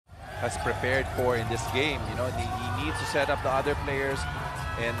has prepared for in this game. You know, he needs to set up the other players.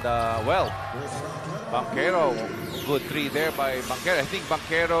 And, well, Banchero, good three there by Banchero. I think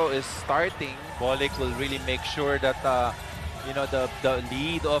Banchero is starting. Bolic will really make sure that, you know, the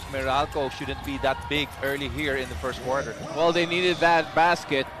lead of Meralco shouldn't be that big early here in the first quarter. Well, they needed that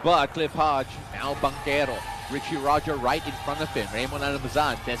basket, but Cliff Hodge, now Banchero. Richie Roger right in front of him. Raymond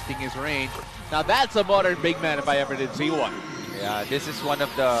Almazan testing his range. Now that's a modern big man if I ever did see one. Yeah, this is one of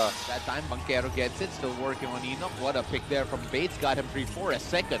the... That time Banchero gets it, still working on Enoch. What a pick there from Bates. Got him 3-4, a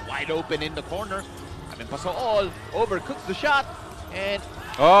second. Wide open in the corner. I mean, Pasool overcooks the shot. And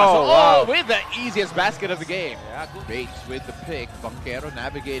Pasool with the easiest basket of the game. Yeah, Bates with the pick. Banchero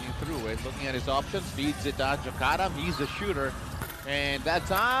navigating through it. Looking at his options. Feeds it to Jokaram. He's the shooter. And that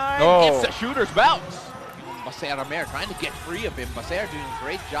time, it's the shooter's bounce. Baser Mer trying to get free of him. Baser doing a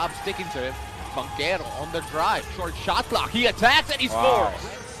great job sticking to him. Banchero on the drive. Short shot clock. He attacks and he scores.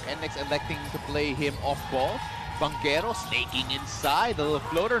 NLEX electing to play him off ball. Banchero snaking inside. The little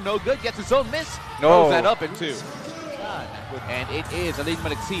floater, no good. Gets his own miss. Throws that up in two. And it is Alain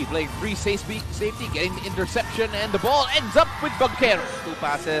Maliksi playing free safety, getting the interception, and the ball ends up with Banchero. Two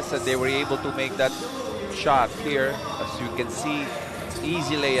passes, and they were able to make that shot here. As you can see, it's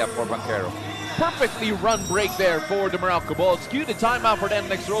easy layup for Banchero. Perfectly run break there for the Meralco Bolts. Cue the timeout for the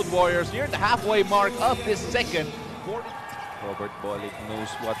NLEX Road Warriors near the halfway mark of this second. Robert Bolic knows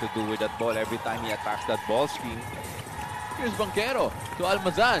what to do with that ball every time he attacks that ball screen. Here's Banchero to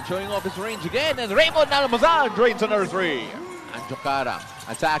Almazan, showing off his range again, and Raymond Almazan drains another three. And Jokaram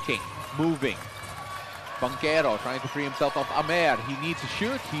attacking, moving. Banchero trying to free himself of Amer. He needs to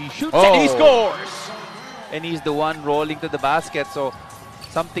shoot. He shoots and he scores. And he's the one rolling to the basket, so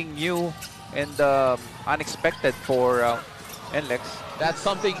something new and unexpected for NLEX. That's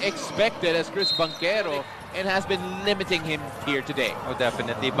something expected as Chris Banchero, and has been limiting him here today. Oh,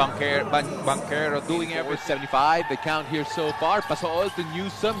 definitely. Banchero doing everything. 75, the count here so far. Pasool to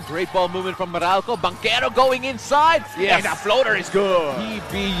Newsom. Great ball movement from Meralco. Banchero going inside. Yes. And the floater is good.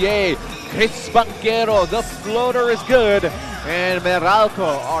 PBA. Chris Banchero. The floater is good. And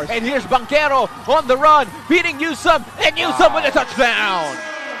Meralco are... And here's Banchero on the run. Beating Newsom. And Newsom with a touchdown.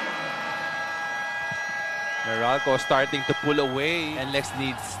 Meralco starting to pull away. NLEX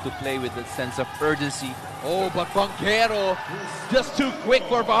needs to play with a sense of urgency. Oh, but Banchero just too quick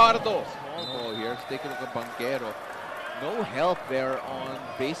for Fajardo. Small ball here. Let's take a look at Banchero. No help there on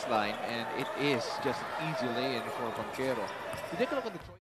baseline, and it is just an easy lay-in for Banchero. You take a look at the